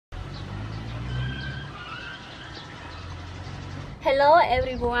Hello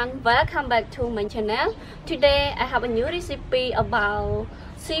everyone, welcome back to my channel. Today I have a new recipe about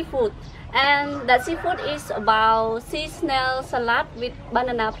seafood, and that seafood is about sea snail salad with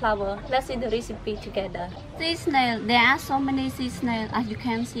banana flour. Let's see the recipe together. Sea snail, there are so many sea snail as you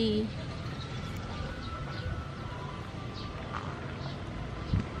can see.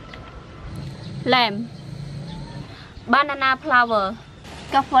 Lamb, banana flour,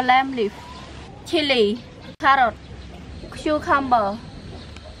 kaffir lamb leaf, chili, carrot, cucumber,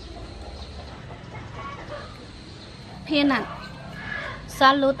 peanut,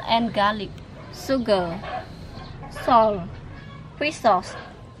 salad and garlic, sugar, salt, fish sauce.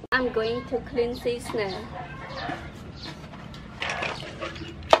 I'm going to clean sea snail.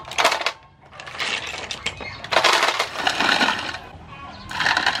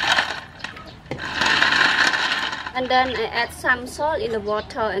 And then I add some salt in the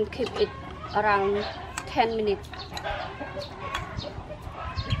water and keep it around 10 minutes.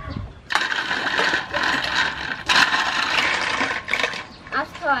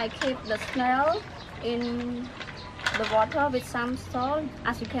 After I keep the snail in the water with some salt,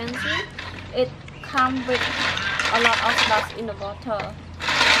 as you can see, it comes with a lot of dust in the water.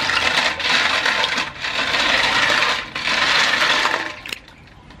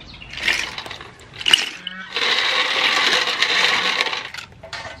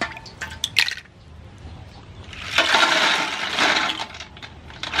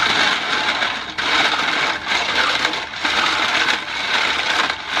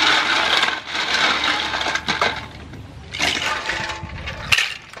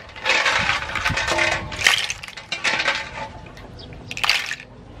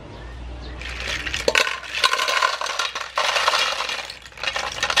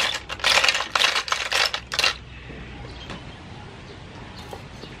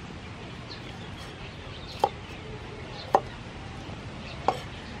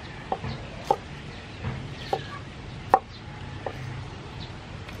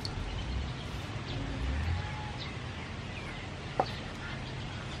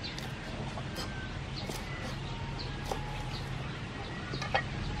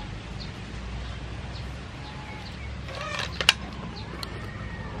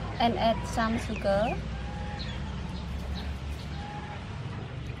 And add some sugar,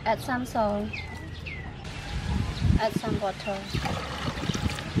 add some salt, add some water.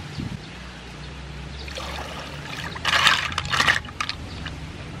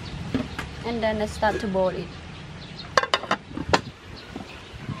 And then I start to boil it.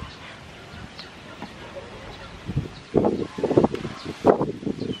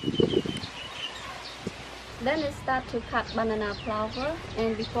 Then I start to cut banana flour,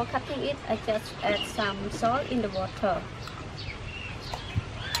 and before cutting it, I just add some salt in the water.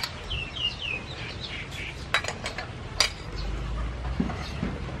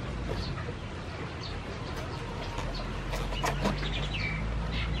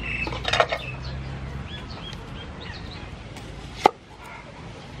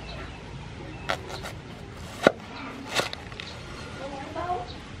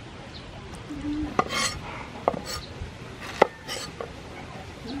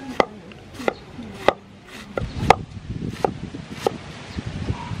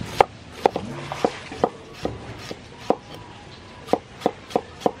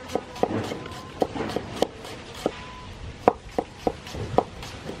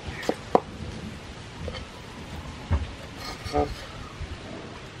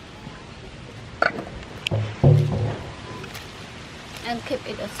 And keep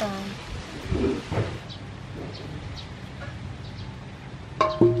it aside.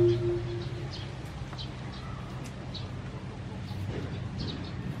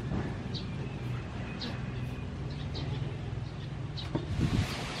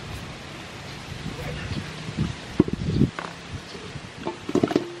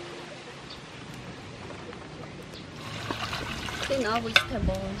 Clean all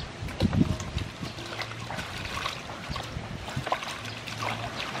vegetables.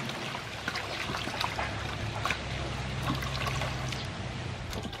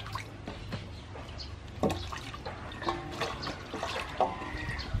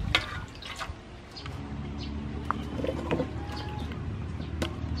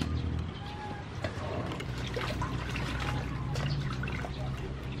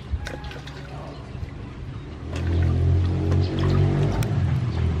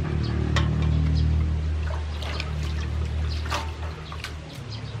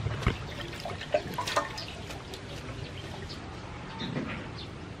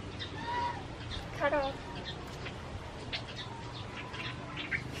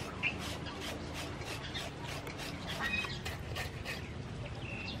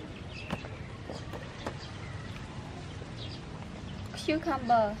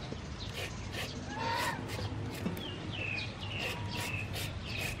 cucumber,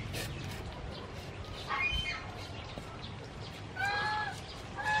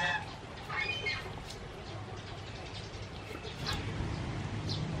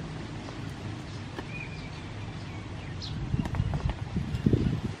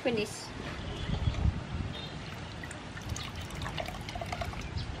 finish.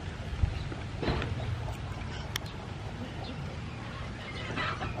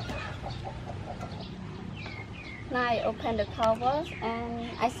 Now I open the cover and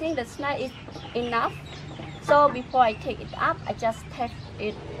I think the snail is enough. So before I take it up, I just take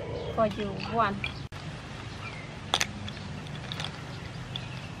it for you one.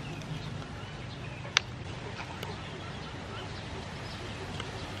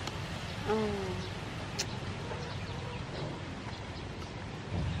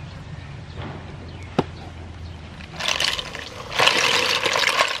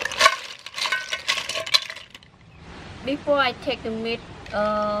 Before I take the meat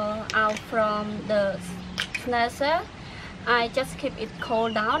out from the snail shell, I just keep it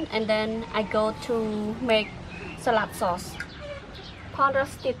cool down and then I go to make salad sauce. Pound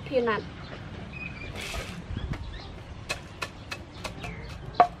roasted peanut,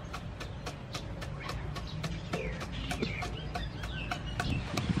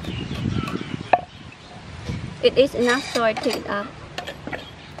 it is enough, so I take it up.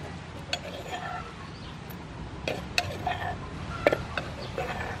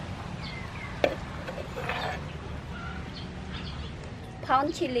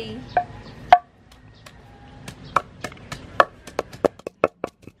 Pound chili,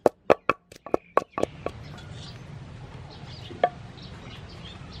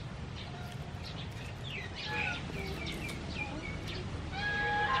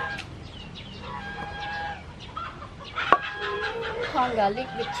 corn garlic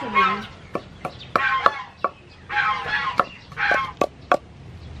with chili,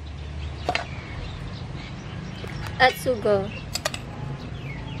 add sugar,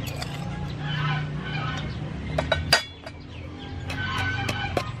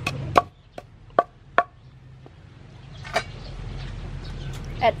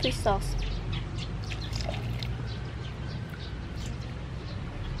 add fish sauce,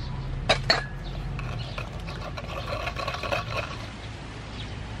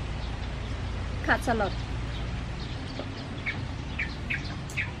 cut salad,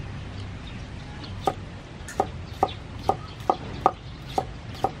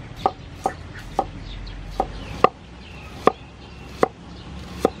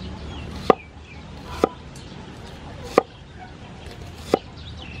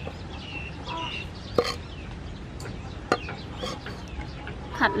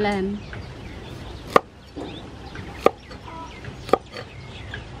 cut lamb,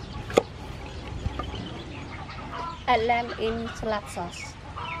 add lamb in salad sauce,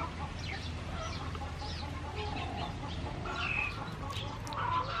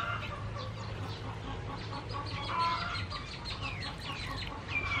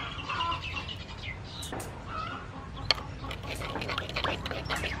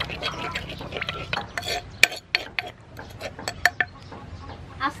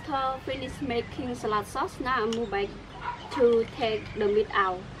 after finish making salad sauce, now I move back to take the meat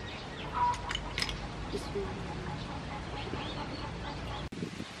out. This one.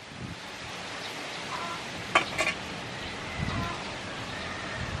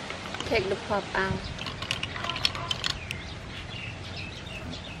 Take the pulp out.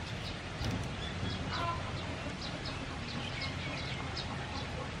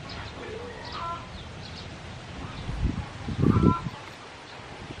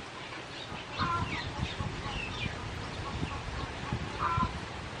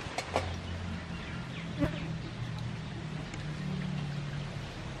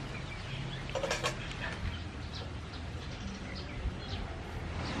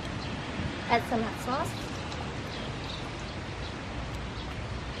 Add salad sauce,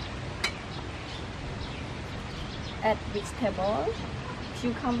 add vegetable,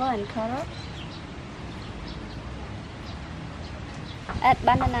 cucumber and carrot, add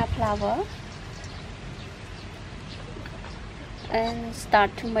banana flour and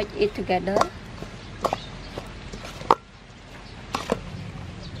start to make it together.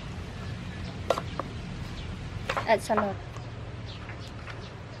 Add salad.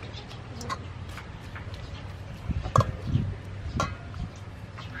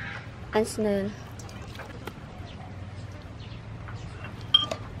 And snail.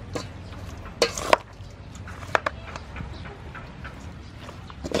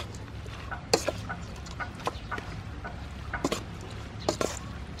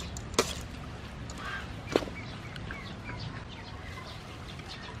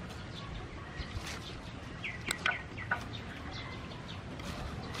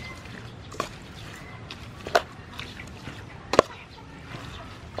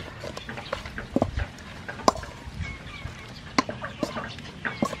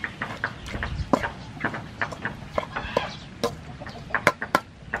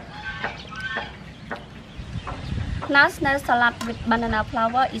 last snail salad with banana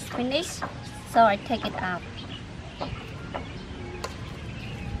flour is finished, so I take it out.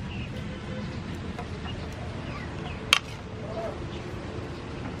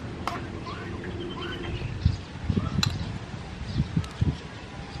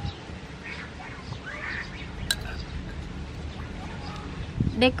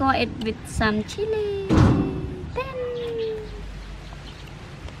 Decorate it with some chili.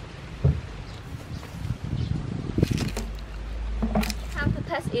 Time to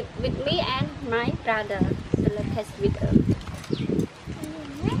test it with me and my brother. So let's test with us.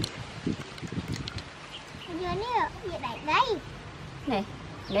 Này,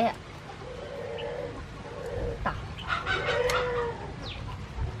 đây ạ. Tỏ.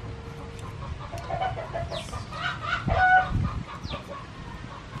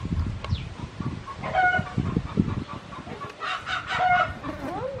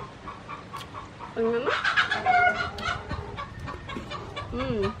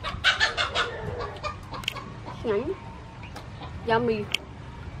 Ngắn, yummy.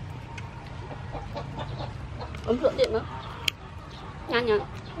 Rửa tiện nữa, nhanh nhá.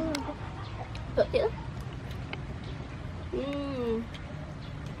 Rửa tiện.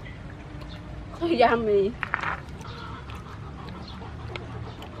 Yummy.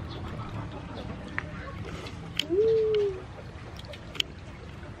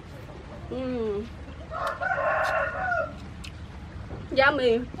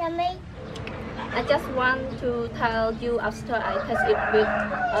 Yummy. Yummy. I just want to tell you after I test it with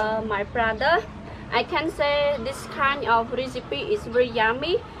my brother, I can say this kind of recipe is very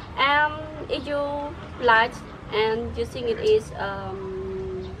yummy, and if you like and you think it is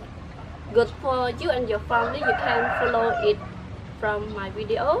good for you and your family, you can follow it from my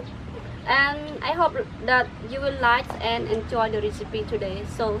video. And I hope that you will like and enjoy the recipe today.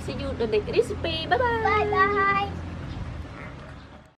 So see you the next recipe. Bye bye. Bye bye.